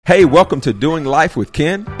Hey, welcome to Doing Life with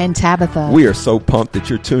Ken and Tabitha. We are so pumped that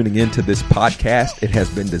you're tuning into this podcast. It has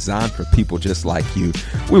been designed for people just like you.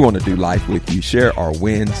 We want to do life with you, share our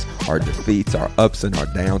wins, our defeats, our ups and our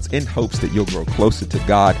downs in hopes that you'll grow closer to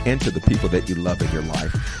God and to the people that you love in your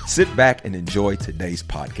life. Sit back and enjoy today's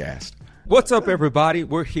podcast. What's up, everybody?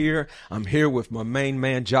 We're here. I'm here with my main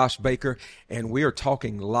man, Josh Baker, and we are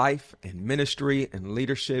talking life and ministry and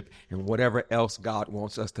leadership and whatever else God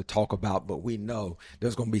wants us to talk about. But we know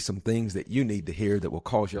there's going to be some things that you need to hear that will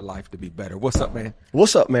cause your life to be better. What's up, man?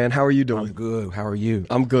 What's up, man? How are you doing? I'm good. How are you?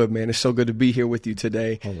 I'm good, man. It's so good to be here with you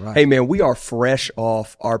today. All right. Hey, man, we are fresh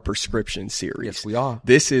off our prescription series. Yes, we are.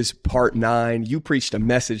 This is part 9. You preached a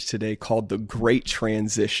message today called The Great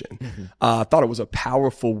Transition. I thought it was a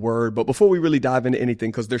powerful word, but before we really dive into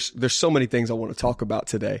anything, because there's so many things I want to talk about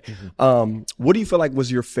today. What do you feel like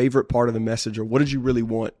was your favorite part of the message, or what did you really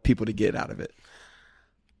want people to get out of it?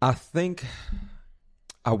 I think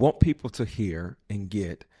I want people to hear and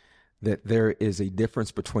get that there is a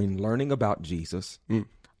difference between learning about Jesus,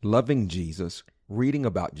 loving Jesus, reading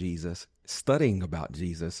about Jesus, studying about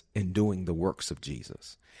Jesus, and doing the works of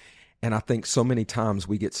Jesus. And I think so many times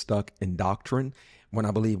we get stuck in doctrine when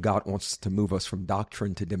I believe God wants to move us from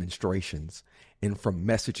doctrine to demonstrations and from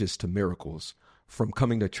messages to miracles, from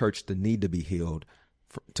coming to church to need to be healed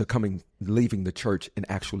to leaving the church and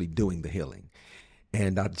actually doing the healing.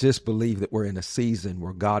 And I just believe that we're in a season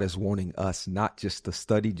where God is wanting us not just to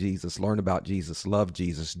study Jesus, learn about Jesus, love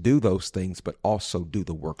Jesus, do those things, but also do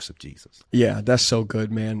the works of Jesus. Yeah, that's so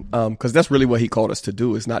good, man. Because that's really what he called us to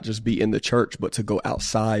do, is not just be in the church, but to go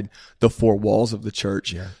outside the four walls of the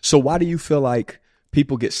church. Yeah. So why do you feel like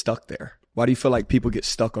people get stuck there? Why do you feel like people get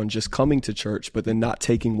stuck on just coming to church, but then not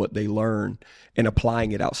taking what they learn and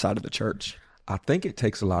applying it outside of the church? I think it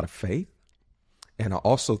takes a lot of faith. And I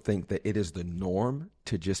also think that it is the norm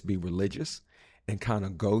to just be religious and kind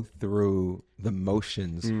of go through the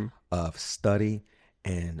motions of study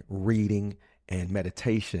and reading and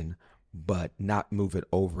meditation, but not move it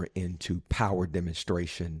over into power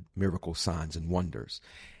demonstration, miracle signs and wonders.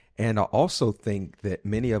 And I also think that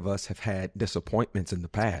many of us have had disappointments in the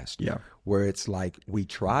past where it's like we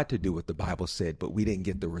tried to do what the Bible said, but we didn't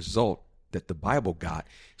get the result that the Bible got.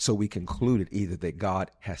 So we concluded either that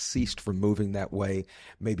God has ceased from moving that way.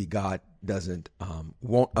 Maybe God doesn't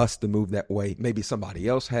want us to move that way. Maybe somebody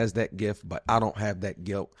else has that gift, but I don't have that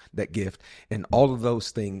gift. And all of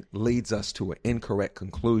those things leads us to an incorrect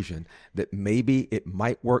conclusion that maybe it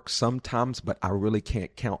might work sometimes, but I really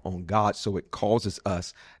can't count on God. So it causes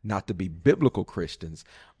us not to be biblical Christians,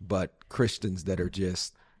 but Christians that are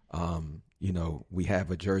just, we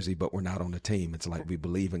have a jersey, but we're not on the team. It's like we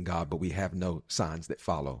believe in God, but we have no signs that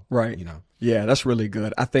follow. Right. Yeah, that's really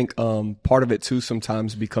good. I think part of it too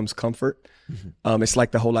sometimes becomes comfort. It's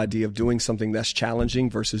like the whole idea of doing something that's challenging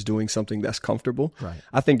versus doing something that's comfortable. Right.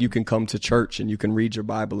 I think you can come to church and you can read your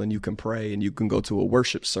Bible and you can pray and you can go to a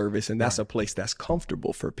worship service, and that's a place that's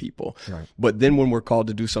comfortable for people. Right. But then when we're called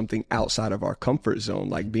to do something outside of our comfort zone,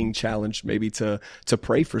 like being challenged maybe to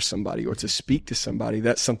pray for somebody or to speak to somebody,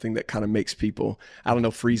 that's something that kind of makes people,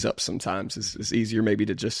 freeze up sometimes. It's easier maybe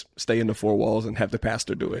to just stay in the four walls and have the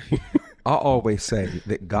pastor do it. I always say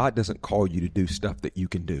that God doesn't call you to do stuff that you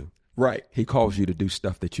can do. Right. He calls you to do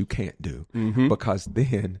stuff that you can't do, because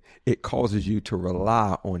then it causes you to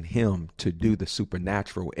rely on him to do the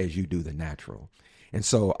supernatural as you do the natural. And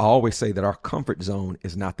so I always say that our comfort zone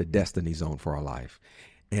is not the destiny zone for our life.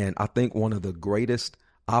 And I think one of the greatest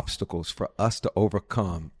obstacles for us to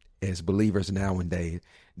overcome as believers nowadays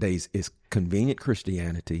is convenient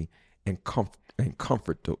Christianity and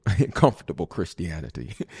comfortable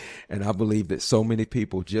Christianity. And I believe that so many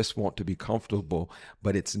people just want to be comfortable,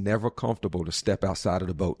 but it's never comfortable to step outside of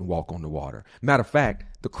the boat and walk on the water. Matter of fact,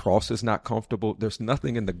 the cross is not comfortable. There's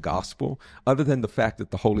nothing in the gospel other than the fact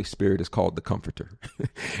that the Holy Spirit is called the Comforter.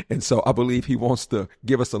 And so I believe he wants to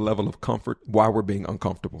give us a level of comfort while we're being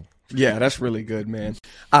uncomfortable. Yeah, that's really good, man.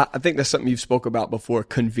 I think that's something you've spoke about before,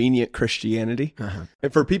 convenient Christianity.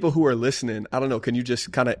 And for people who are listening, I don't know, can you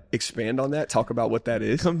just kind of expand on that? Talk about what that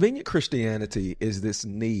is? Convenient Christianity is this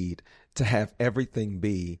need to have everything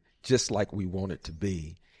be just like we want it to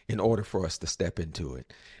be in order for us to step into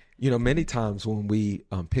it. Many times when we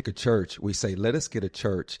pick a church, we say, let us get a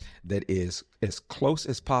church that is as close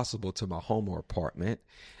as possible to my home or apartment.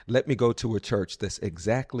 Let me go to a church that's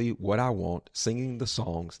exactly what I want, singing the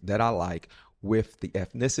songs that I like with the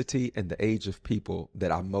ethnicity and the age of people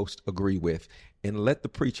that I most agree with, and let the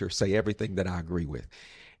preacher say everything that I agree with.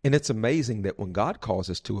 And it's amazing that when God calls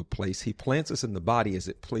us to a place, he plants us in the body as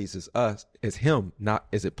it pleases us, as him, not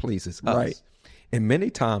as it pleases us. Right. And many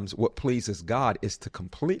times what pleases God is to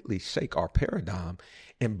completely shake our paradigm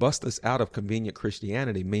and bust us out of convenient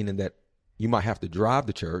Christianity, meaning that you might have to drive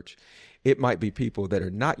to church. It might be people that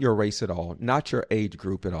are not your race at all, not your age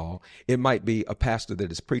group at all. It might be a pastor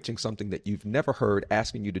that is preaching something that you've never heard,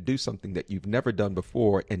 asking you to do something that you've never done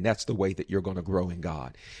before, and that's the way that you're going to grow in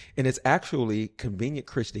God. And it's actually convenient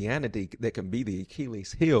Christianity that can be the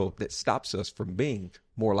Achilles heel that stops us from being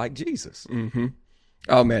more like Jesus. Mm-hmm.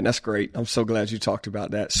 Oh man, that's great. I'm so glad you talked about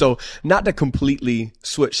that. So not to completely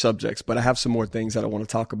switch subjects, but I have some more things that I want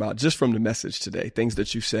to talk about just from the message today, things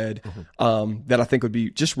that you said, that I think would be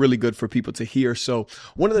just really good for people to hear. So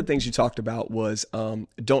one of the things you talked about was,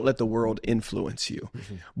 don't let the world influence you.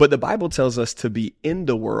 But the Bible tells us to be in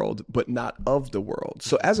the world, but not of the world.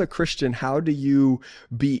 So as a Christian, how do you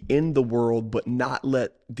be in the world, but not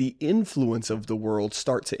let the influence of the world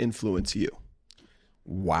start to influence you?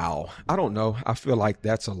 Wow. I don't know. I feel like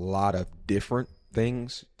that's a lot of different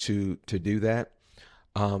things to do that.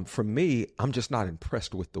 For me, I'm just not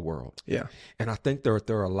impressed with the world. Yeah. And I think there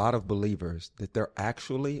are a lot of believers that they're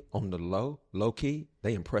actually on the low key,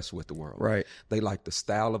 they impress with the world. Right. They like the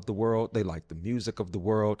style of the world. They like the music of the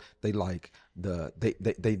world. They like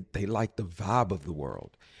they like the vibe of the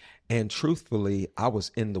world. And truthfully, I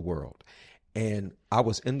was in the world. And I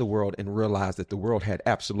was in the world and realized that the world had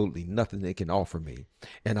absolutely nothing they can offer me.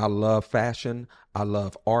 And I love fashion. I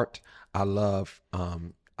love art. I love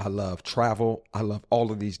travel. I love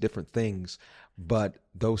all of these different things. But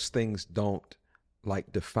those things don't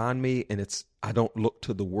like define me. And I don't look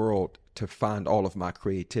to the world to find all of my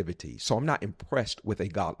creativity. So I'm not impressed with a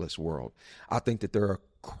godless world. I think that there are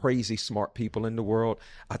crazy smart people in the world.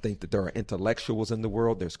 I think that there are intellectuals in the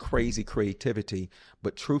world. There's crazy creativity.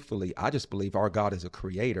 But truthfully, I just believe our God is a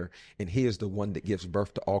creator, and he is the one that gives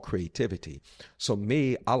birth to all creativity. So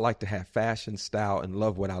me, I like to have fashion, style, and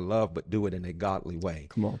love what I love, but do it in a godly way.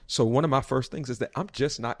 Come on. So one of my first things is that I'm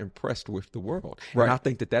just not impressed with the world. Right. And I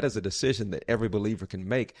think that is a decision that every believer can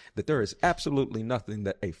make, that there is absolutely nothing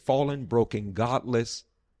that a fallen, broken, godless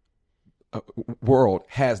world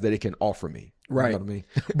has that it can offer me. Right. You know what I mean?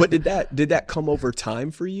 But did that come over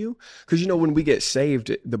time for you? Because, when we get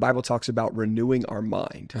saved, the Bible talks about renewing our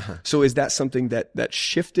mind. So is that something that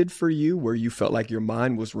shifted for you, where you felt like your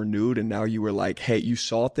mind was renewed and now you were like, hey, you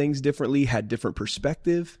saw things differently, had different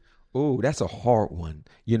perspective? Oh, that's a hard one,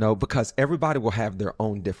 because everybody will have their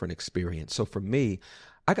own different experience. So for me,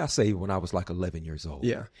 I got saved when I was like 11 years old.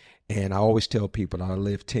 Yeah. And I always tell people I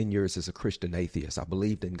lived 10 years as a Christian atheist. I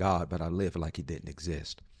believed in God, but I lived like he didn't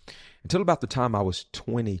exist. Until about the time I was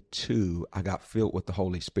 22, I got filled with the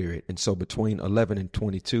Holy Spirit. And so between 11 and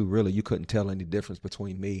 22, really, you couldn't tell any difference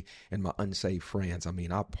between me and my unsaved friends. I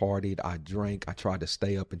mean, I partied, I drank, I tried to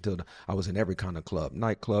stay up until I was in every kind of club,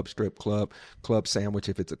 nightclub, strip club, club sandwich.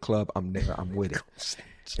 If it's a club, I'm there, I'm with it.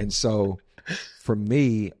 And so for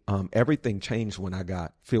me, everything changed when I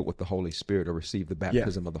got filled with the Holy Spirit or received the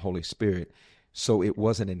baptism of the Holy Spirit. So it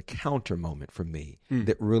was an encounter moment for me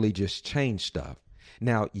that really just changed stuff.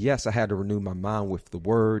 Now, yes, I had to renew my mind with the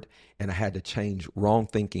word, and I had to change wrong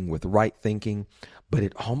thinking with right thinking, but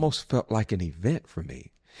it almost felt like an event for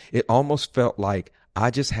me. It almost felt like I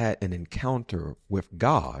just had an encounter with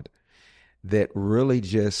God that really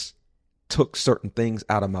just took certain things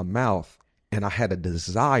out of my mouth, and I had a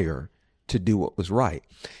desire to do what was right.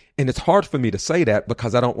 And it's hard for me to say that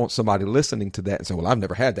because I don't want somebody listening to that and say, well, I've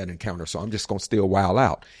never had that encounter, so I'm just going to still wild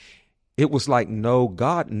out. It was like, no,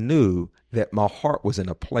 God knew that my heart was in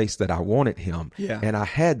a place that I wanted him. Yeah. And I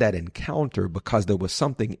had that encounter because there was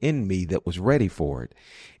something in me that was ready for it.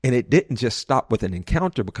 And it didn't just stop with an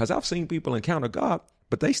encounter, because I've seen people encounter God,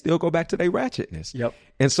 but they still go back to their ratchetness. Yep.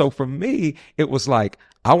 And so for me, it was like,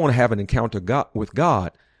 I want to have an encounter with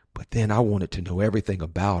God, but then I wanted to know everything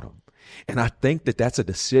about him. And I think that that's a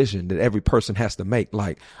decision that every person has to make.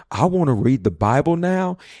 Like, I want to read the Bible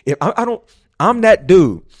now. If I'm that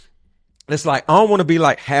dude. It's like, I don't want to be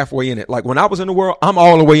like halfway in it. Like when I was in the world, I'm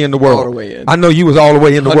all the way in the world. All the way in. I know you was all the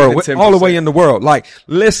way in the world. 110%. All the way in the world. Like,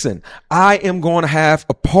 listen, I am going to have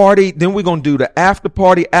a party. Then we're going to do the after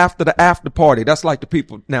party after the after party. That's like the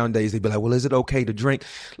people nowadays. They be like, well, is it okay to drink?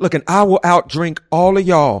 Look, and I will out drink all of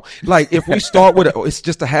y'all. Like if we start with it's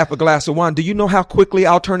just a half a glass of wine. Do you know how quickly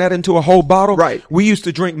I'll turn that into a whole bottle? Right. We used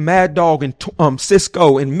to drink Mad Dog and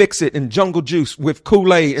Cisco and mix it in Jungle Juice with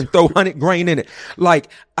Kool-Aid and throw 100 grain in it. Like,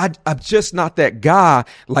 I'm just not that guy.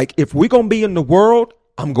 Like, if we're going to be in the world,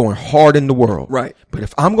 I'm going hard in the world. Right. But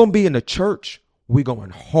if I'm going to be in the church, we're going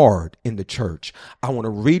hard in the church. I want to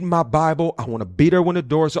read my Bible. I want to be there when the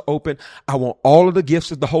doors are open. I want all of the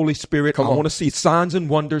gifts of the Holy Spirit. I want to see signs and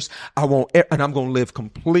wonders. And I'm going to live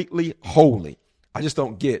completely holy. I just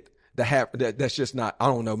don't get that's just not, I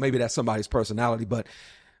don't know. Maybe that's somebody's personality, but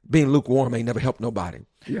being lukewarm ain't never helped nobody.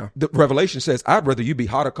 Yeah. The Revelation says, I'd rather you be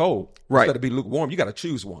hot or cold. Right. Instead of be lukewarm, you got to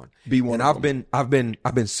choose one. Be one. And I've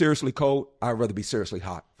been seriously cold. I'd rather be seriously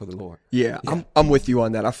hot for the Lord. Yeah. I'm with you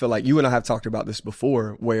on that. I feel like you and I have talked about this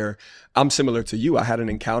before, where I'm similar to you. I had an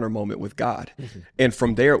encounter moment with God. Mm-hmm. And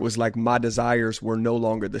from there, it was like my desires were no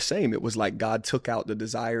longer the same. It was like God took out the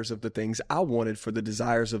desires of the things I wanted for the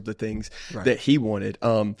desires of the things that he wanted.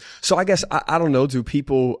 So I guess, I don't know, do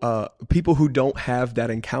people who don't have that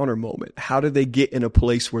encounter moment, how do they get in a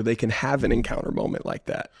place where they can have an encounter moment like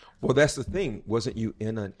that? Well, that's the thing. Wasn't you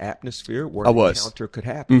in an atmosphere where an encounter could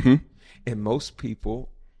happen? Mm-hmm. And most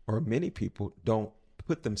people, or many people, don't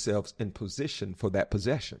put themselves in position for that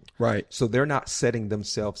possession. Right. So they're not setting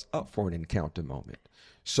themselves up for an encounter moment.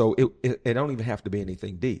 So it don't even have to be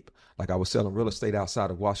anything deep. Like I was selling real estate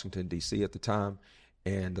outside of Washington, D.C. at the time,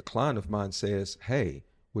 and the client of mine says, hey,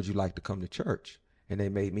 would you like to come to church? And they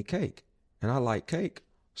made me cake. And I like cake,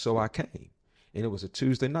 so I came. And it was a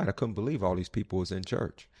Tuesday night. I couldn't believe all these people was in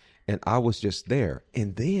church. And I was just there.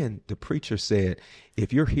 And then the preacher said,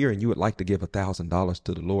 if you're here and you would like to give $1,000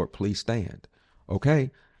 to the Lord, please stand.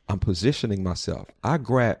 Okay? I'm positioning myself. I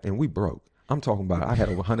grabbed, and we broke. I'm talking about, I had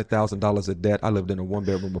over $100,000 of debt. I lived in a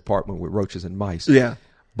 1-bedroom apartment with roaches and mice. Yeah.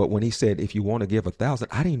 But when he said, if you want to give 1,000,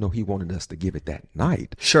 I didn't know he wanted us to give it that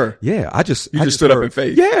night. Sure. Yeah. I just stood up in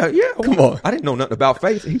faith. Yeah. Yeah. Come on. I didn't know nothing about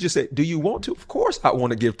faith. He just said, do you want to? Of course I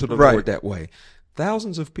want to give to the Lord that way.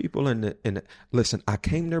 Thousands of people listen, I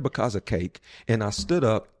came there because of cake, and I stood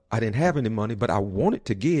up. I didn't have any money, but I wanted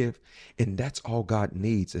to give. And that's all God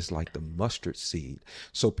needs is like the mustard seed.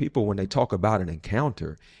 So people, when they talk about an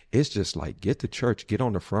encounter, it's just like, get to church, get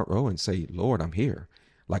on the front row and say, Lord, I'm here.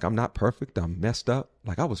 Like, I'm not perfect. I'm messed up.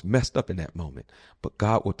 Like, I was messed up in that moment. But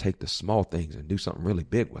God will take the small things and do something really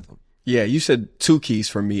big with them. Yeah, you said two keys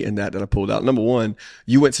for me in that I pulled out. Number one,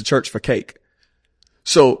 you went to church for cake.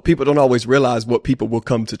 So people don't always realize what people will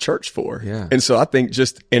come to church for. Yeah. And so I think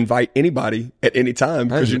just invite anybody at any time,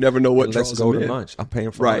 because you never know what draws them in. Let's go to lunch. I'm paying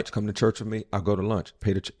for lunch. Come to church with me. I'll go to lunch.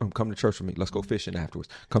 Come to church with me. Let's go fishing afterwards.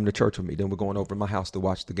 Come to church with me. Then we're going over to my house to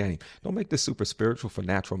watch the game. Don't make this super spiritual for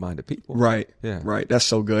natural minded people. Right. Yeah. Right. That's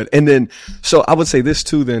so good. And then, so I would say this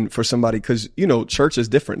too, then, for somebody, because, church is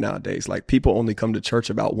different nowadays. Like, people only come to church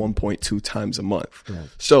about 1.2 times a month. Right.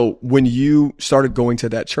 So when you started going to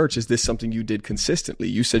that church, is this something you did consistently?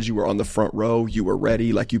 You said you were on the front row, you were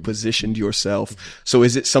ready, like you positioned yourself. So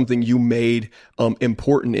is it something you made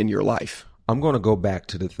important in your life? I'm going to go back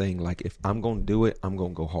to the thing, like, if I'm going to do it, I'm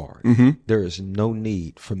going to go hard. Mm-hmm. There is no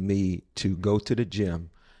need for me to go to the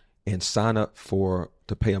gym and sign up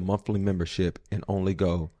to pay a monthly membership and only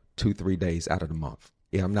go 2-3 days out of the month.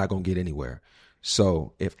 Yeah, I'm not going to get anywhere.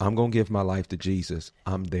 So if I'm going to give my life to Jesus,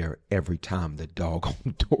 I'm there every time the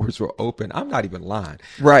doggone doors were open. I'm not even lying.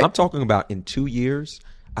 Right. I'm talking about in 2 years,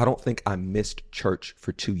 I don't think I missed church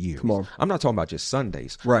for 2 years. Come on. I'm not talking about just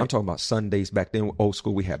Sundays. Right. I'm talking about Sundays. Back then, old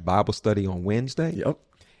school, we had Bible study on Wednesday. Yep.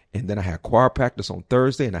 And then I had choir practice on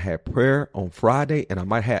Thursday, and I had prayer on Friday, and I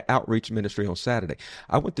might have outreach ministry on Saturday.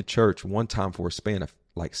 I went to church one time for a span of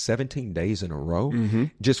like 17 days in a row. Mm-hmm.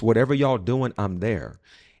 Just whatever y'all doing, I'm there.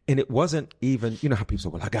 And it wasn't even, how people say,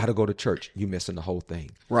 well, I got to go to church. You missing the whole thing.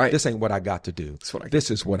 Right. This ain't what I got to do. This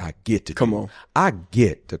is what I get to do. Come on. I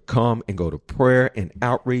get to come and go to prayer and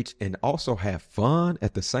outreach and also have fun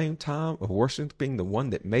at the same time of worshiping the one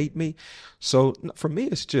that made me. So for me,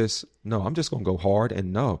 it's just, no, I'm just going to go hard.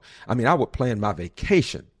 And no, I would plan my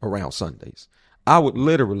vacation around Sundays. I would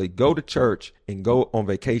literally go to church and go on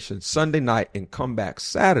vacation Sunday night and come back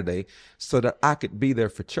Saturday so that I could be there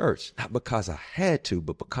for church. Not because I had to,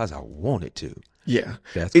 but because I wanted to. Yeah.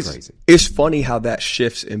 That's crazy. It's funny how that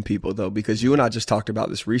shifts in people, though, because you and I just talked about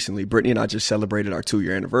this recently. Brittany and I just celebrated our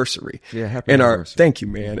 2-year anniversary. Yeah, happy anniversary. Thank you,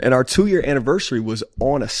 man. And our 2-year anniversary was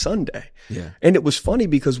on a Sunday. Yeah. And it was funny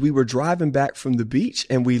because we were driving back from the beach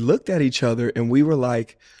and we looked at each other and we were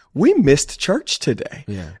like, we missed church today.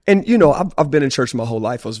 Yeah. And, I've been in church my whole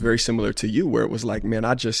life. I was very similar to you, where it was like, man,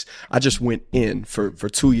 I just went in for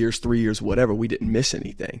 2 years, 3 years, whatever. We didn't miss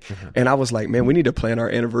anything. Mm-hmm. And I was like, man, we need to plan our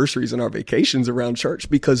anniversaries and our vacations around church,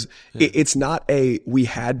 because it's not we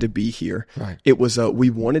had to be here. Right. It was we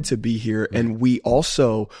wanted to be here. Right. And we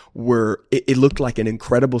also it looked like an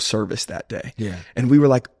incredible service that day. Yeah. And we were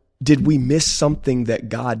like, did we miss something that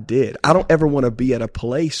God did? I don't ever want to be at a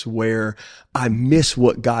place where I miss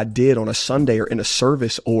what God did on a Sunday or in a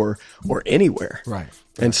service or anywhere. Right.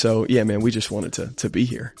 And so, yeah, man, we just wanted to be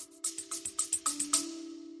here.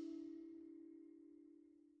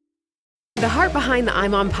 The heart behind the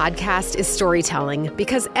iMom podcast is storytelling,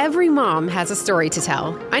 because every mom has a story to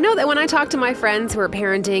tell. I know that when I talk to my friends who are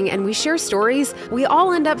parenting and we share stories, we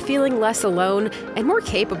all end up feeling less alone and more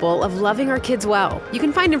capable of loving our kids well. You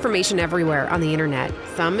can find information everywhere on the internet.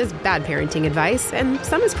 Some is bad parenting advice, and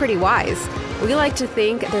some is pretty wise. We like to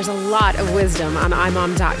think there's a lot of wisdom on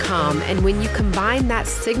imom.com, and when you combine that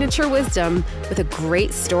signature wisdom with a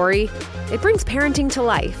great story, it brings parenting to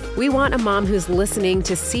life. We want a mom who's listening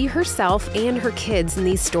to see herself and her kids in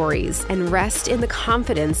these stories and rest in the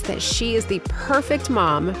confidence that she is the perfect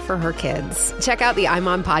mom for her kids. Check out the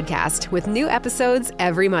iMom podcast with new episodes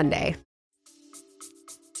every Monday.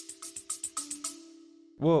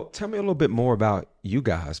 Well, tell me a little bit more about you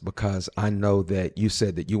guys, because I know that you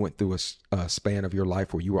said that you went through a span of your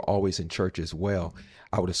life where you were always in church as well.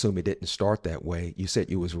 I would assume it didn't start that way. You said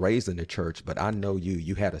you was raised in the church, but I know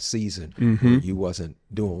you had a season where you wasn't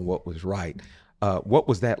doing what was right. What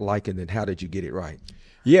was that like, and then how did you get it right?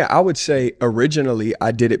 Yeah, I would say originally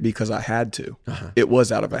I did it because I had to. It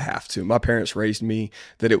was out of a have to. My parents raised me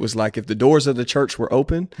that it was like if the doors of the church were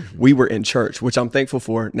open, we were in church, which I'm thankful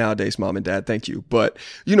for nowadays, Mom and Dad. Thank you. But,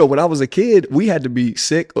 you know, when I was a kid, we had to be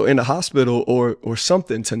sick or in a hospital or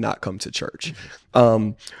something to not come to church.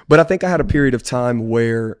 But I think I had a period of time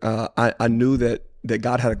where I knew that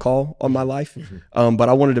God had a call on my life, but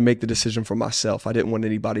I wanted to make the decision for myself. I didn't want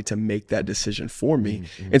anybody to make that decision for me.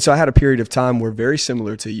 And so I had a period of time where, very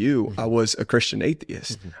similar to you, I was a Christian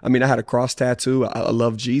atheist. I mean, I had a cross tattoo. I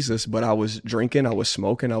loved Jesus, but I was drinking, I was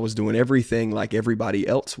smoking, I was doing everything like everybody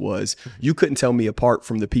else was. You couldn't tell me apart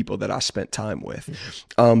from the people that I spent time with.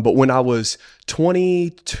 But when I was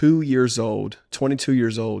 22 years old,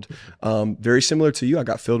 very similar to you, I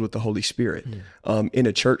got filled with the Holy Spirit in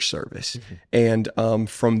a church service. And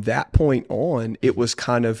from that point on, it was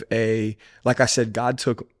kind of like I said, God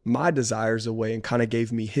took my desires away and kind of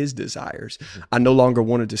gave me his desires. I no longer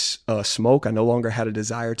wanted to smoke. I no longer had a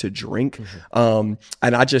desire to drink. And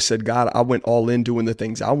I just said, God, I went all in doing the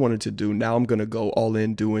things I wanted to do. Now I'm going to go all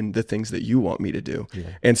in doing the things that you want me to do.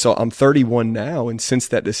 And so I'm 31 now. And since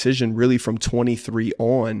that decision, really from 23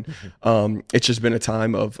 on, it's just been a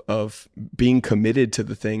time of being committed to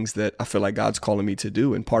the things that I feel like God's calling me to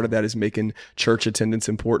do. And part of that is making church attendance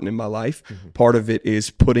important in my life. Part of it is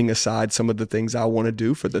putting aside some of the things I want to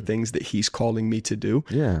do for the things that he's calling me to do.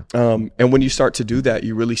 And when you start to do that,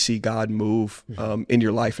 you really see God move in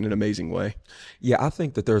your life in an amazing way. Yeah, I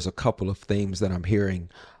think that there's a couple of themes that I'm hearing.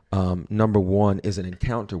 Number one is an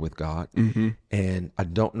encounter with God. And I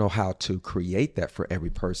don't know how to create that for every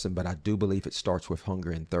person, but I do believe it starts with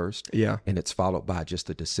hunger and thirst. And it's followed by just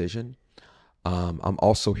a decision. I'm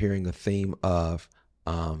also hearing a theme of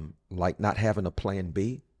like not having a plan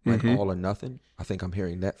B, like all or nothing. I think I'm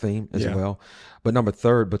hearing that theme as well. But number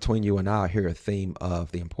third, between you and I hear a theme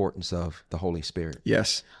of the importance of the Holy Spirit.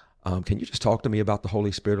 Yes. Can you just talk to me about the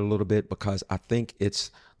Holy Spirit a little bit? Because I think it's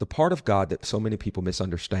the part of God that so many people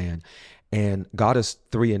misunderstand. And God is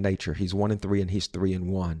three in nature. He's 1 and 3, and he's 3 in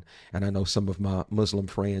 1. And I know some of my Muslim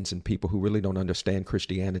friends and people who really don't understand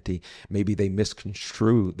Christianity, maybe they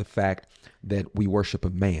misconstrue the fact that we worship a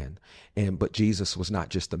man. But Jesus was not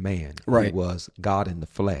just a man. Right. He was God in the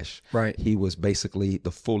flesh. Right. He was basically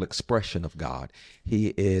the full expression of God.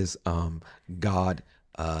 He is God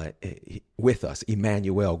with us,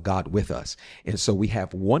 Emmanuel, God with us. And so we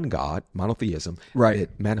have one God, monotheism,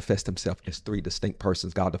 that manifests himself as three distinct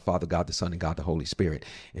persons, God the Father, God the Son, and God the Holy Spirit.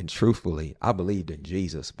 And truthfully, I believed in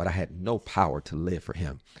Jesus, but I had no power to live for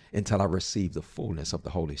him until I received the fullness of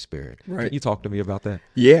the Holy Spirit. Can you talk to me about that?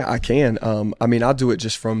 Yeah, I can. I mean, I'll do it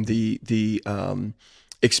just from the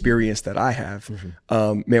experience that I have.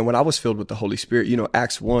 Man, when I was filled with the Holy Spirit, you know,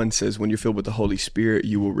 Acts 1 says when you're filled with the Holy Spirit,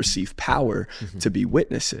 you will receive power to be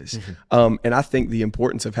witnesses. And I think the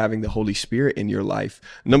importance of having the Holy Spirit in your life,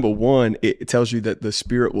 number one, it tells you that the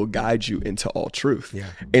Spirit will guide you into all truth.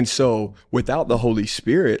 And so without the Holy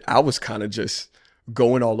Spirit, I was kind of just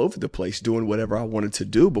going all over the place, doing whatever I wanted to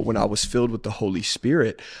do. But when I was filled with the Holy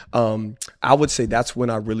Spirit, I would say that's when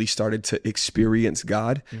I really started to experience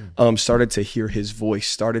God, started to hear his voice,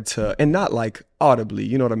 started to, and not like audibly,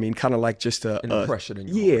 you know what I mean? Kind of like just an impression in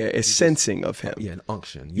your heart. A sensing of him. An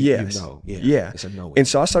unction. Yes. You know. It's a knowing. And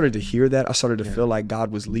so I started to hear that. I started to feel like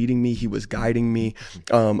God was leading me. He was guiding me.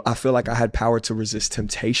 I feel like I had power to resist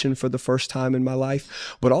temptation for the first time in my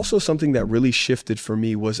life. But also something that really shifted for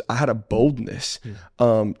me was I had a boldness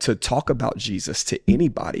to talk about Jesus to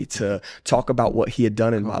anybody, to talk about what he had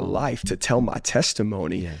done in my life, to tell my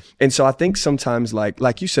testimony. And so I think sometimes,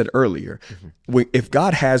 like you said earlier, if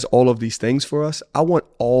God has all of these things for us, us, I want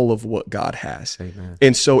all of what God has. Amen.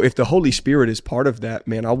 And so if the Holy Spirit is part of that,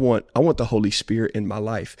 man, I want the Holy Spirit in my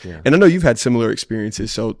life. Yeah. And I know you've had similar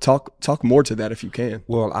experiences, so talk more to that if you can.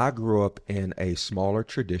 Well, I grew up in a smaller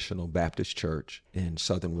traditional Baptist church in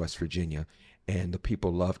southern West Virginia, and the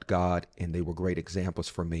people loved God and they were great examples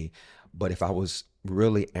for me. But if I was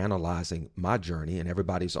really analyzing my journey, and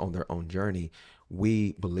everybody's on their own journey,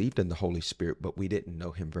 we believed in the Holy Spirit, but we didn't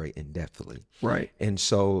know him very in-depthly. Right. And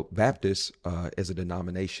so Baptists as a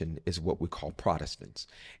denomination is what we call Protestants.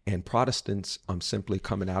 And Protestants simply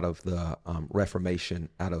coming out of the Reformation,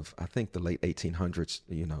 out of, I think, the late 1800s,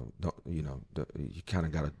 you kind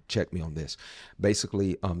of got to check me on this.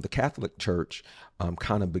 Basically, the Catholic Church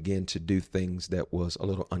kind of began to do things that was a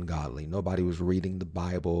little ungodly. Nobody was reading the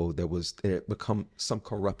Bible. There had become some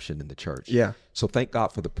corruption in the church. Yeah. So thank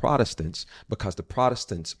God for the Protestants, because the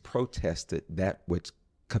Protestants protested that which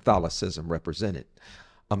Catholicism represented.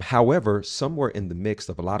 However, somewhere in the mix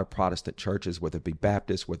of a lot of Protestant churches, whether it be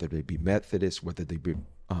Baptist, whether they be Methodist, whether they be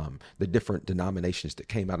the different denominations that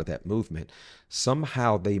came out of that movement,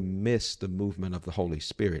 somehow they missed the movement of the Holy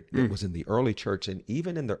Spirit. It was in the early church and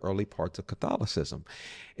even in the early parts of Catholicism.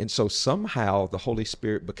 And so somehow the Holy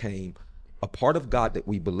Spirit became a part of God that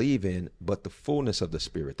we believe in, but the fullness of the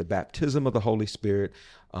Spirit, the baptism of the Holy Spirit,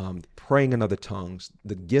 praying in other tongues,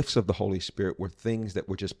 the gifts of the Holy Spirit were things that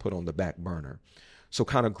were just put on the back burner. So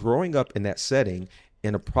kind of growing up in that setting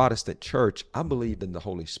in a Protestant church, I believed in the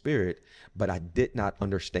Holy Spirit, but I did not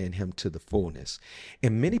understand him to the fullness.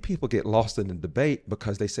 And many people get lost in the debate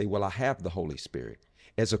because they say, well, I have the Holy Spirit.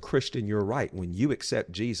 As a Christian, you're right. When you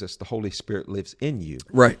accept Jesus, the Holy Spirit lives in you.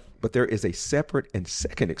 Right. But there is a separate and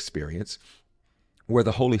second experience where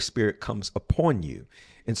the Holy Spirit comes upon you.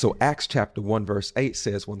 And so Acts chapter 1, verse 8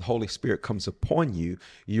 says, when the Holy Spirit comes upon you,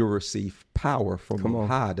 you'll receive power from on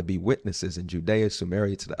high to be witnesses in Judea,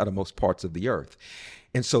 Samaria, to the uttermost parts of the earth.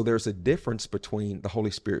 And so there's a difference between the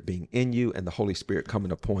Holy Spirit being in you and the Holy Spirit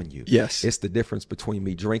coming upon you. Yes. It's the difference between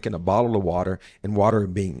me drinking a bottle of water and water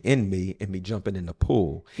being in me and me jumping in the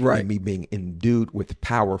pool. Right. And me being endued with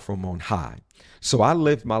power from on high. So I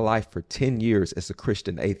lived my life for 10 years as a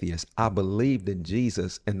Christian atheist. I believed in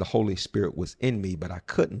Jesus and the Holy Spirit was in me, but I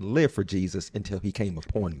couldn't live for Jesus until he came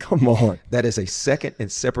upon me. Come on. That is a second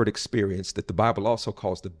and separate experience that the Bible also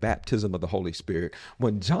calls the baptism of the Holy Spirit.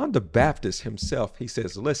 When John the Baptist himself, he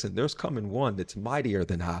says, listen, there's coming one that's mightier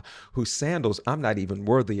than I, whose sandals I'm not even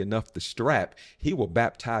worthy enough to strap. He will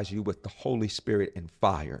baptize you with the Holy Spirit and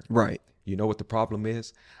fire. Right. You know what the problem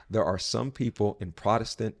is? There are some people in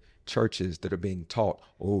Protestant churches that are being taught,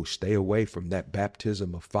 oh, stay away from that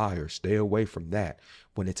baptism of fire, stay away from that,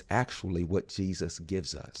 when it's actually what Jesus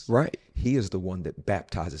gives us. Right. He is the one that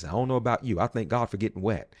baptizes. I don't know about you. I thank God for getting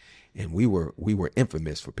wet. And we were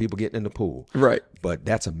infamous for people getting in the pool. Right. But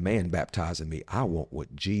that's a man baptizing me. I want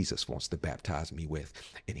what Jesus wants to baptize me with.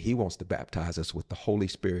 And he wants to baptize us with the Holy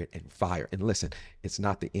Spirit and fire. And listen, it's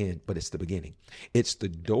not the end, but it's the beginning. It's the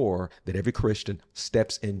door that every Christian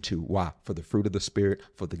steps into. Why? For the fruit of the Spirit,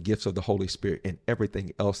 for the gifts of the Holy Spirit, and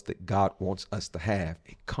everything else that God wants us to have.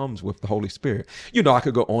 It comes with the Holy Spirit. You know, I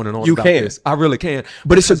could go on and on about this. I really can.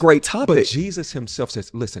 But it's a great topic. But Jesus himself says,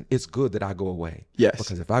 listen, it's good that I go away. Yes.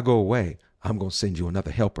 Because if I go away, I'm going to send you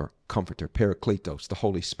another helper, comforter, Parakletos, the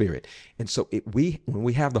Holy Spirit. And so when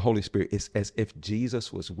we have the Holy Spirit, it's as if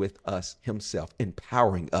Jesus was with us himself,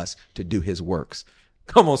 empowering us to do his works.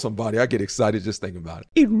 Come on, somebody. I get excited just thinking about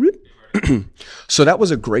it. So that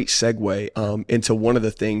was a great segue into one of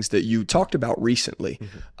the things that you talked about recently.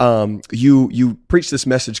 You preached this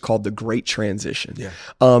message called the Great Transition. Yeah.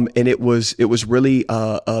 And it was really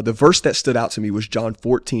the verse that stood out to me was John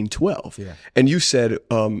 14:12. Yeah. And you said,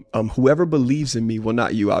 whoever believes in me, well,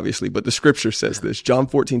 not you obviously, but the scripture says this, John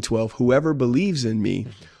 14:12, whoever believes in me,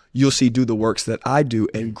 you'll see do the works that I do,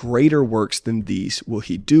 and greater works than these will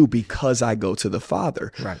he do, because I go to the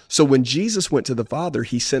Father. Right. So when Jesus went to the Father,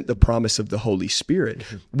 he sent the promise of the Holy Spirit,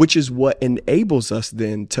 which is what enables us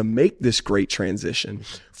then to make this great transition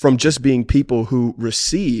from just being people who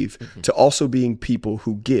receive to also being people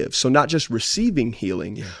who give. So not just receiving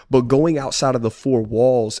healing, but going outside of the four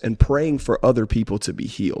walls and praying for other people to be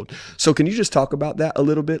healed. So can you just talk about that a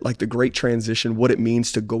little bit, like the great transition, what it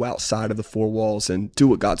means to go outside of the four walls and do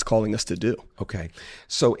what God's calling us to do? Okay.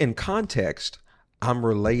 So in context, I'm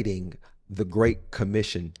relating the Great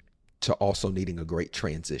Commission to also needing a great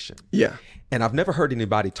transition. Yeah. And I've never heard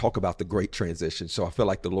anybody talk about the Great Transition. So I feel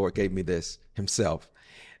like the Lord gave me this himself,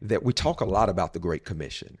 that we talk a lot about the Great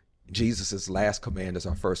Commission. Jesus' last command is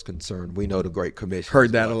our first concern. We know the Great Commission.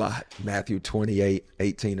 Heard that a lot. Matthew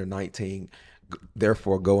 28:18 or 19.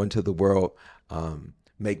 Therefore, go into the world,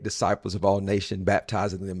 make disciples of all nations,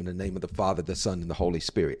 baptizing them in the name of the Father, the Son, and the Holy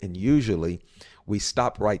Spirit. And usually we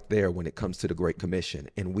stop right there when it comes to the Great Commission.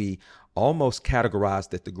 And we almost categorize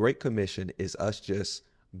that the Great Commission is us just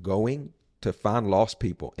going to find lost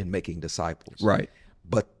people and making disciples. Right.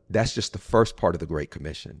 But that's just the first part of the Great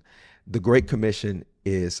Commission. The Great Commission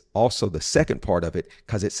is also the second part of it,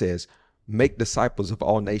 because it says, make disciples of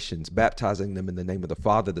all nations, baptizing them in the name of the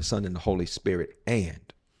Father, the Son, and the Holy Spirit.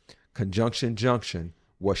 And conjunction, junction,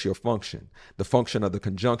 what's your function? The function of the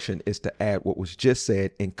conjunction is to add what was just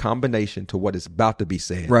said in combination to what is about to be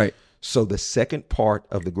said. Right. So the second part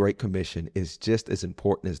of the Great Commission is just as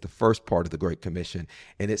important as the first part of the Great Commission.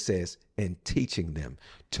 And it says, and teaching them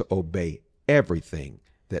to obey everything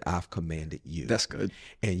that I've commanded you. That's good.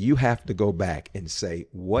 And you have to go back and say,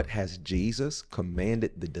 what has Jesus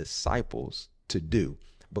commanded the disciples to do?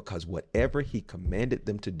 Because whatever he commanded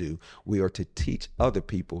them to do, we are to teach other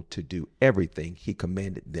people to do everything he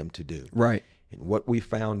commanded them to do. Right. And what we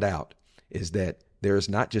found out is that there is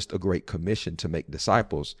not just a great commission to make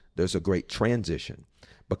disciples, there's a great transition,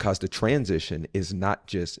 because the transition is not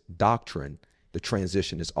just doctrine, the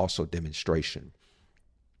transition is also demonstration.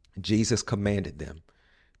 Jesus commanded them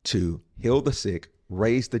to heal the sick,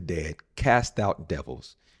 raise the dead, cast out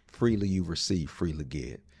devils. Freely you receive, freely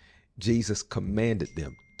give. Jesus commanded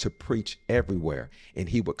them to preach everywhere, and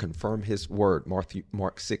he would confirm his word, Mark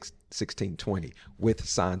 16:20, with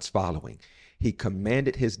signs following. He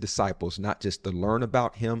commanded his disciples not just to learn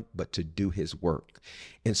about him, but to do his work.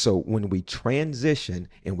 And so when we transition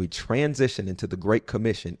into the Great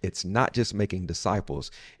Commission, it's not just making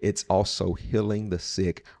disciples, it's also healing the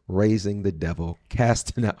sick, raising the devil,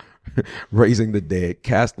 raising the dead,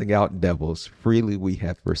 casting out devils. Freely we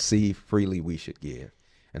have received, freely we should give.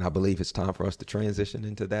 And I believe it's time for us to transition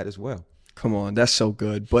into that as well. Come on, that's so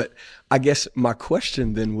good. But I guess my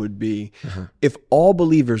question then would be, if all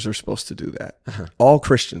believers are supposed to do that, all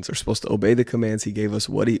Christians are supposed to obey the commands he gave us,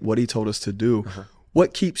 what he told us to do,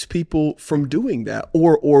 what keeps people from doing that?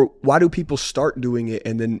 Or why do people start doing it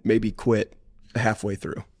and then maybe quit halfway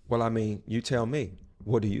through? Well, I mean, you tell me,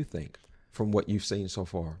 what do you think from what you've seen so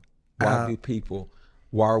far? Why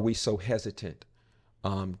are we so hesitant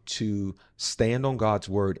to stand on God's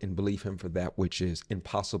word and believe him for that which is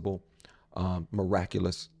impossible,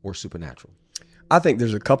 miraculous, or supernatural? I think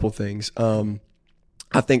there's a couple things.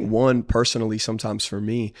 I think one, personally, sometimes for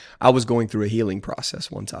me, I was going through a healing process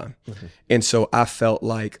one time. And so I felt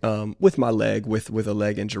like with my leg, with a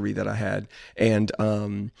leg injury that I had, and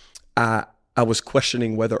I was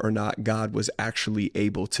questioning whether or not God was actually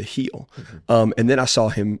able to heal. And then I saw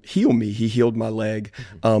him heal me. He healed my leg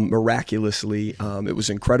miraculously. It was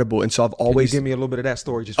incredible. And so I've always... Can you give me a little bit of that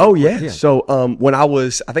story? Just yeah. So when I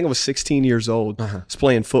think I was 16 years old, I was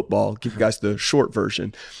playing football. Give you guys the short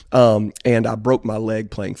version. And I broke my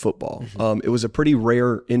leg playing football. It was a pretty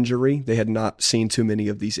rare injury. They had not seen too many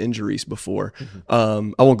of these injuries before.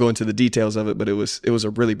 I won't go into the details of it, but it was a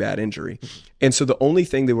really bad injury. And so the only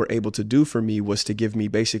thing they were able to do for me was to give me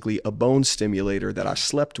basically a bone stimulator that I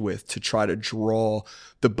slept with to try to draw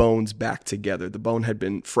the bones back together. The bone had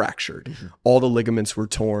been fractured. All the ligaments were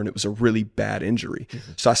torn. It was a really bad injury.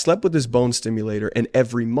 So I slept with this bone stimulator, and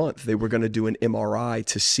every month they were going to do an MRI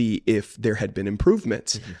to see if there had been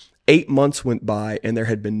improvements. 8 months went by and there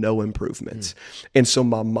had been no improvements. And so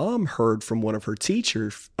my mom heard from one of her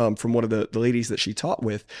teachers, from one of the ladies that she taught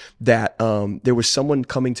with, that there was someone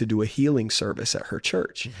coming to do a healing service at her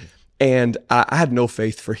church. And I had no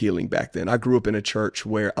faith for healing back then. I grew up in a church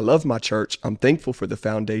where I love my church. I'm thankful for the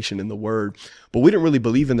foundation in the word, but we didn't really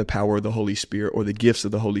believe in the power of the Holy Spirit or the gifts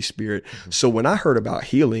of the Holy Spirit. So when I heard about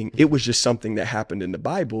healing, it was just something that happened in the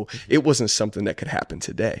Bible. It wasn't something that could happen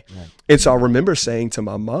today. And so I remember saying to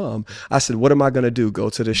my mom, I said, what am I going to do? Go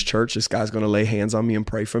to this church? This guy's going to lay hands on me and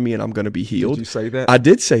pray for me and I'm going to be healed? Did you say that? I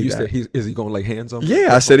did say you that. Said, is he going to lay hands on me?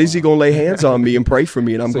 Yeah, I said, is he going to lay hands on me and pray for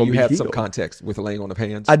me and I'm going to be healed? So you had some context with laying on of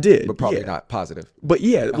hands? I did. But probably not positive. But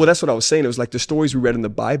yeah, well, that's what I was saying. It was like the stories we read in the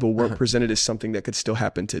Bible weren't presented as something that could still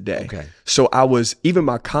happen today. Okay. So even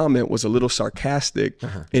my comment was a little sarcastic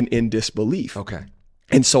and in disbelief. Okay.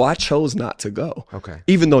 And so I chose not to go. Okay.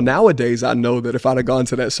 Even though nowadays I know that if I'd have gone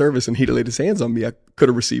to that service and he'd laid his hands on me, I could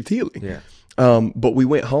have received healing. Yeah. But we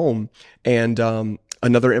went home and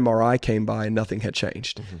Another MRI came by and nothing had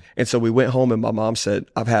changed. And so we went home and my mom said,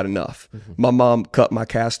 I've had enough. My mom cut my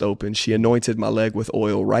cast open. She anointed my leg with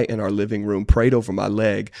oil right in our living room, prayed over my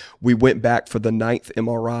leg. We went back for the 9th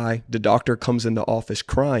MRI. The doctor comes in the office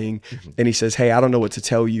crying and he says, hey, I don't know what to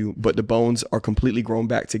tell you, but the bones are completely grown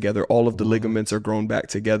back together. All of the ligaments are grown back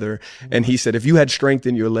together. And he said, if you had strength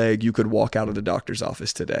in your leg, you could walk out of the doctor's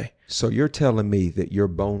office today. So you're telling me that your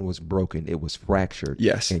bone was broken, it was fractured.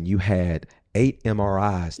 Yes. And you had 8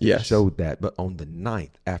 MRIs that showed that. But on the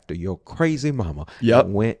 9th, after your crazy mama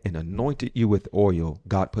went and anointed you with oil,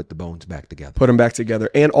 God put the bones back together. Put them back together.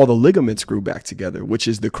 And all the ligaments grew back together, which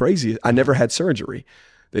is the craziest. I never had surgery.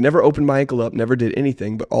 They never opened my ankle up, never did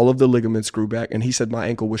anything, but all of the ligaments grew back. And he said my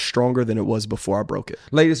ankle was stronger than it was before I broke it.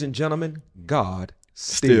 Ladies and gentlemen, God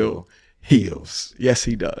still heals. Yes,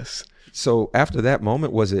 he does. So after that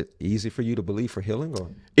moment, was it easy for you to believe for healing? Or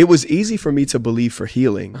it was easy for me to believe for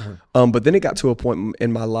healing. But then it got to a point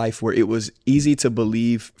in my life where it was easy to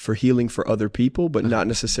believe for healing for other people, but not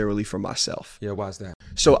necessarily for myself. Yeah, why is that?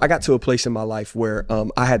 So I got to a place in my life where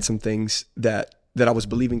I had some things that I was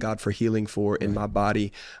believing God for healing for in my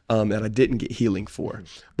body that I didn't get healing for.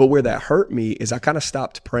 But where that hurt me is I kind of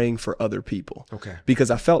stopped praying for other people. Okay.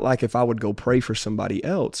 Because I felt like if I would go pray for somebody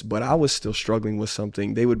else, but I was still struggling with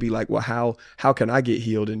something, they would be like, well, how can I get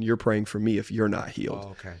healed and you're praying for me if you're not healed? Oh,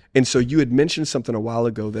 okay. And so you had mentioned something a while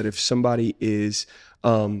ago that if somebody is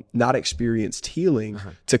not experienced healing,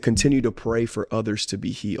 to continue to pray for others to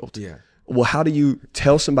be healed. Yeah. Well, how do you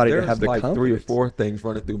tell somebody to have the like confidence? 3 or 4 things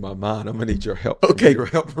running through my mind. I'm gonna need your help. Okay. Your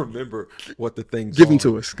help remember what the things Give are. them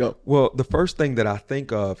to us. Go. Well, the first thing that I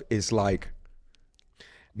think of is like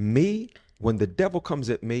me, when the devil comes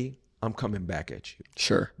at me, I'm coming back at you.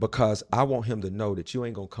 Sure. Because I want him to know that you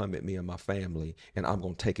ain't gonna come at me and my family and I'm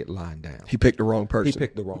gonna take it lying down. He picked the wrong person. He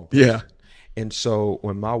picked the wrong person. Yeah. And so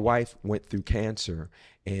when my wife went through cancer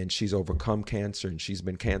and she's overcome cancer and she's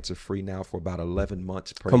been cancer free now for about 11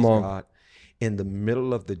 months, praise God. In the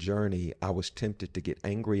middle of the journey, I was tempted to get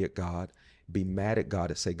angry at God, be mad at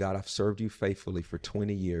God and say, God, I've served you faithfully for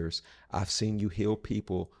 20 years. I've seen you heal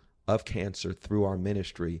people of cancer through our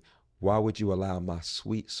ministry. Why would you allow my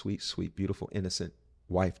sweet, sweet, sweet, beautiful, innocent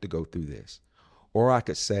wife to go through this? Or I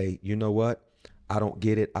could say, you know what? I don't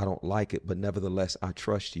get it. I don't like it. But nevertheless, I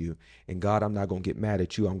trust you. And God, I'm not going to get mad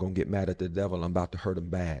at you. I'm going to get mad at the devil. I'm about to hurt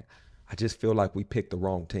him bad. I just feel like we picked the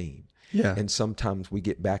wrong team. Yeah. And sometimes we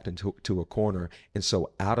get backed into a corner. And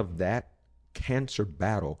so out of that cancer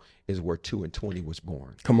battle is where 2 and 20 was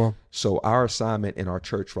born. Come on. So our assignment in our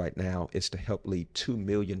church right now is to help lead 2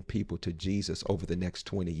 million people to Jesus over the next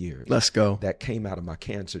 20 years. Let's go. That came out of my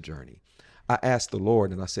cancer journey. I asked the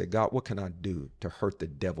Lord and I said, God, what can I do to hurt the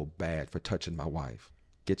devil bad for touching my wife?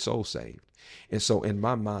 Get soul saved. And so in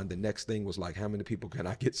my mind, the next thing was like, how many people can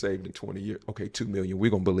I get saved in 20 years? Okay, 2 million. We're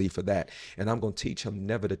going to believe for that. And I'm going to teach him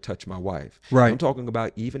never to touch my wife. Right. I'm talking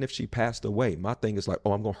about even if she passed away, my thing is like,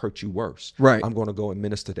 oh, I'm going to hurt you worse. Right. I'm going to go and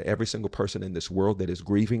minister to every single person in this world that is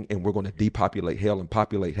grieving, and we're going to depopulate hell and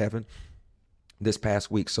populate heaven this past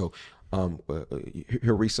week. So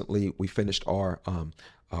here recently, we finished our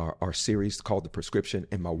series called The Prescription,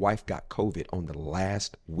 and my wife got COVID on the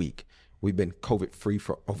last week. We've been COVID free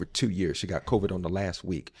for over 2 years. She got COVID on the last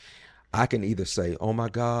week. I can either say, oh my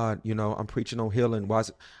God, I'm preaching on healing. Why is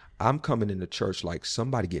it? I'm coming into church like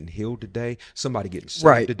somebody getting healed today, somebody getting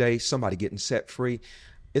saved today, somebody getting set free.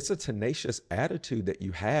 It's a tenacious attitude that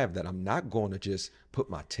you have that I'm not going to just put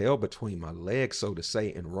my tail between my legs, so to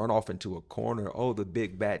say, and run off into a corner. Oh, the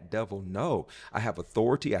big bad devil. No, I have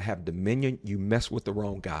authority. I have dominion. You mess with the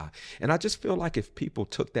wrong guy. And I just feel like if people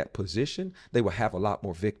took that position, they would have a lot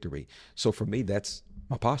more victory. So for me, that's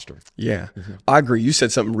my posture. Yeah, I agree. You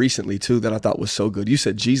said something recently too that I thought was so good. You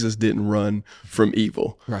said Jesus didn't run from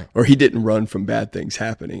evil, right? Or he didn't run from bad things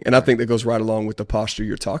happening. And I think that goes right along with the posture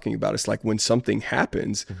you're talking about. It's like when something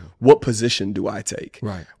happens, what position do I take?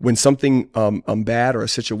 Right. When something bad or a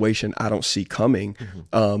situation I don't see coming,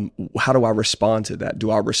 how do I respond to that?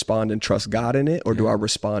 Do I respond and trust God in it, or do I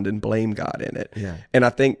respond and blame God in it? Yeah. And I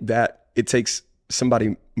think that it takes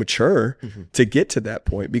somebody mature to get to that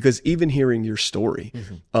point, because even hearing your story,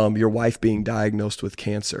 your wife being diagnosed with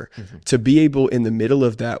cancer, to be able in the middle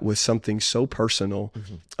of that with something so personal,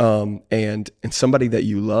 and somebody that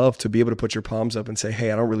you love, to be able to put your palms up and say,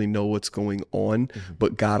 hey, I don't really know what's going on,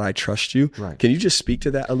 but God, I trust you. Right. Can you just speak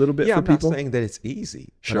to that a little bit for people? I'm not saying that it's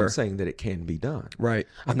easy, but I'm saying that it can be done. Right.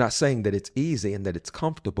 I'm not saying that it's easy and that it's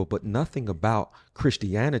comfortable, but nothing about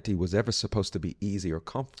Christianity was ever supposed to be easy or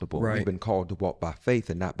comfortable. Right. We've been called to walk by faith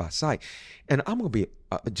and not by sight. And I'm going to be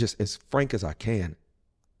just as frank as I can.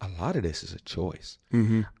 a lot of this is a choice.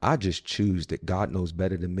 Mm-hmm. I just choose that God knows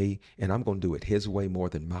better than me, and I'm going to do it his way more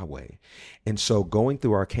than my way. And so going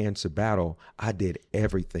through our cancer battle, I did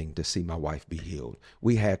everything to see my wife be healed.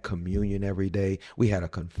 We had communion every day. We had a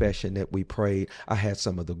confession that we prayed. I had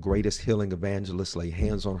some of the greatest healing evangelists lay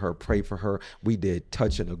hands on her, pray for her. We did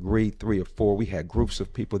touch and agree, 3 or 4. We had groups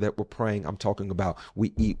of people that were praying. I'm talking about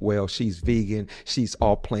we eat well. She's vegan. She's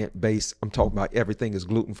all plant-based. I'm talking about everything is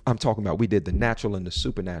gluten. I'm talking about we did the natural and the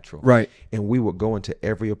supernatural. Right. And we would go into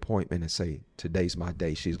every appointment and say, today's my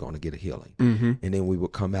day. She's going to get a healing. Mm-hmm. And then we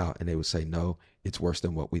would come out and they would say, no, it's worse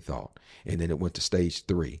than what we thought. And then it went to stage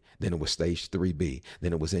 3. Then it was stage 3B.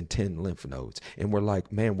 Then it was in 10 lymph nodes. And we're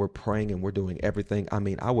like, man, we're praying and we're doing everything. I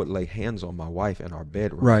mean, I would lay hands on my wife in our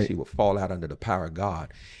bedroom. Right. She would fall out under the power of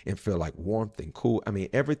God and feel like warmth and cool. I mean,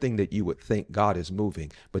 everything that you would think God is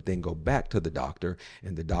moving, but then go back to the doctor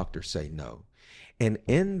and the doctor say no. And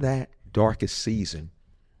in that darkest season,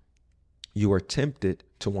 you are tempted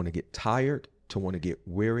to want to get tired, to want to get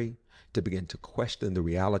weary, to begin to question the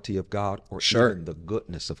reality of God or even the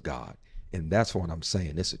goodness of God. And that's what I'm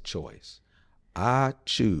saying. It's a choice. I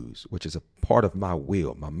choose, which is a part of my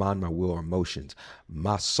will, my mind, my will, or emotions.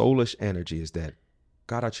 My soulish energy is that,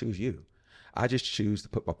 God, I choose you. I just choose to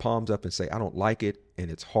put my palms up and say, I don't like it, and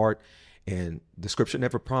it's hard. And the scripture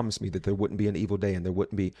never promised me that there wouldn't be an evil day and there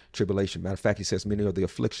wouldn't be tribulation. Matter of fact, he says, many are the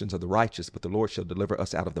afflictions of the righteous, but the Lord shall deliver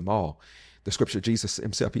us out of them all. The scripture, Jesus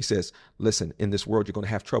himself, he says, listen, in this world, you're going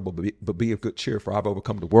to have trouble, but be of good cheer, for I've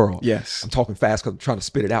overcome the world. Yes. I'm talking fast because I'm trying to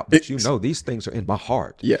spit it out. But you know, these things are in my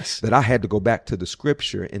heart. Yes. That I had to go back to the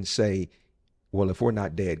scripture and say, well, if we're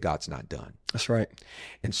not dead, God's not done. That's right.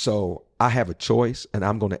 And so I have a choice, and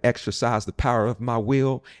I'm going to exercise the power of my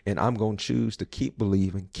will, and I'm going to choose to keep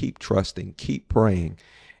believing, keep trusting, keep praying.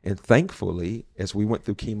 And thankfully, as we went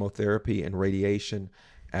through chemotherapy and radiation,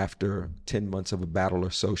 after 10 months of a battle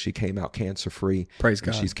or so, she came out cancer-free. Praise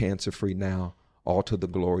God. She's cancer-free now, all to the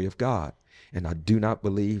glory of God. And I do not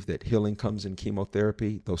believe that healing comes in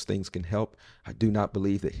chemotherapy. Those things can help. I do not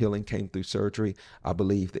believe that healing came through surgery. I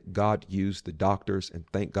believe that God used the doctors, and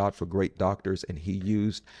thank God for great doctors. And he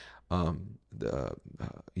used modern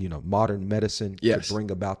medicine to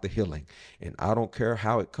bring about the healing. And I don't care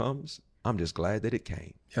how it comes. I'm just glad that it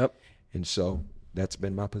came. Yep. And so that's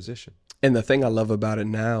been my position. And the thing I love about it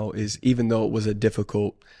now is, even though it was a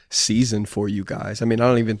difficult season for you guys, I mean, I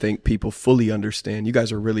don't even think people fully understand. You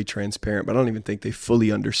guys are really transparent, but I don't even think they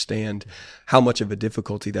fully understand how much of a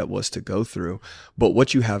difficulty that was to go through. But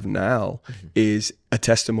what you have now is a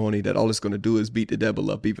testimony that all it's going to do is beat the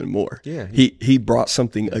devil up even more. Yeah. He brought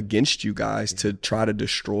something against you guys to try to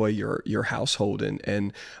destroy your household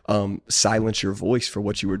and silence your voice for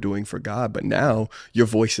what you were doing for God. But now your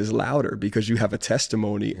voice is louder because you have a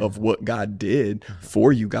testimony of what God did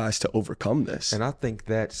for you guys to overcome this. And I think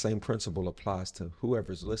that same principle applies to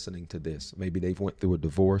whoever's listening to this. Maybe they've went through a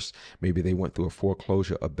divorce. Maybe they went through a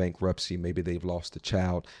foreclosure, a bankruptcy. Maybe they've lost a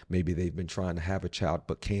child. Maybe they've been trying to have a child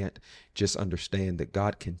but can't. Just understand that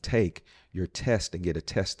God can take your test and get a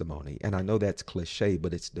testimony. And I know that's cliche,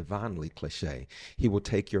 but it's divinely cliche. He will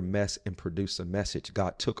take your mess and produce a message.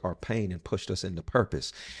 God took our pain and pushed us into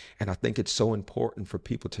purpose. And I think it's so important for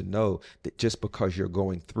people to know that just because you're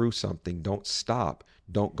going through something, don't stop,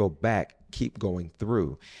 don't go back, keep going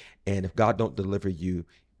through. And if God don't deliver you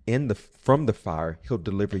from the fire, he'll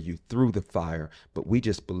deliver you through the fire. But we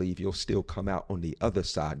just believe you'll still come out on the other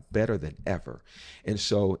side better than ever. And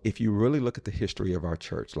so if you really look at the history of our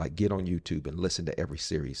church, like get on YouTube and listen to every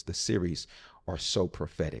series, the series are so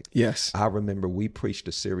prophetic. Yes. I remember we preached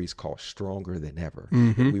a series called Stronger Than Ever.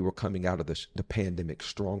 We were coming out of the pandemic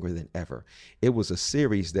stronger than ever. It was a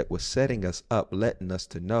series that was setting us up, letting us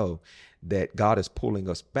to know that God is pulling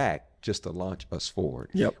us back just to launch us forward.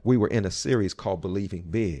 Yep. We were in a series called Believing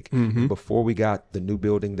Big. Before we got the new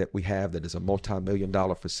building that we have that is a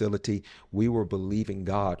multi-million-dollar facility, we were believing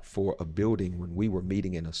God for a building when we were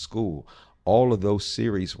meeting in a school. All of those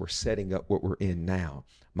series were setting up what we're in now.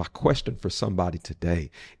 My question for somebody today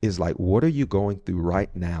is like, what are you going through right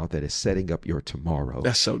now that is setting up your tomorrow?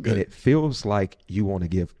 That's so good. And it feels like you want to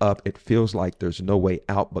give up. It feels like there's no way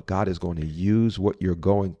out, but God is going to use what you're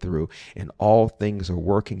going through, and all things are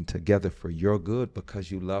working together for your good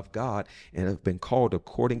because you love God and have been called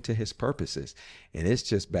according to his purposes. And it's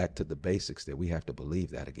just back to the basics that we have to believe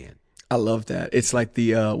that again. I love that. It's like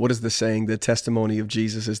what is the saying? The testimony of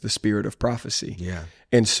Jesus is the spirit of prophecy. Yeah.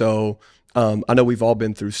 And so I know we've all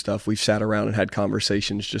been through stuff. We've sat around and had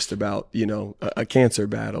conversations just about, a cancer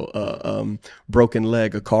battle, broken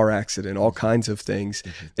leg, a car accident, all kinds of things.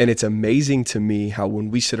 And it's amazing to me how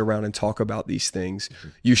when we sit around and talk about these things,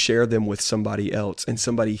 you share them with somebody else and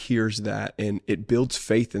somebody hears that and it builds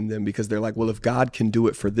faith in them because they're like, well, if God can do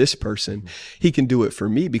it for this person, he can do it for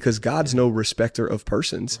me because God's no respecter of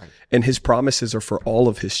persons and his promises are for all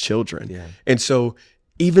of his children. Yeah. And so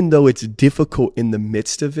even though it's difficult in the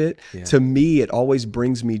midst of it, to me, it always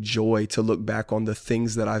brings me joy to look back on the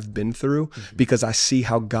things that I've been through because I see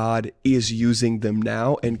how God is using them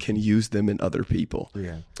now and can use them in other people.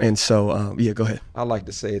 Yeah. And so, go ahead. I like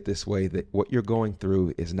to say it this way, that what you're going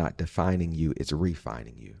through is not defining you, it's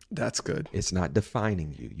refining you. That's good. It's not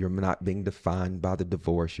defining you. You're not being defined by the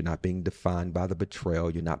divorce. You're not being defined by the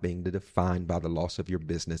betrayal. You're not being defined by the loss of your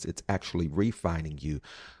business. It's actually refining you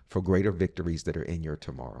for greater victories that are in your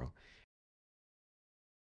tomorrow.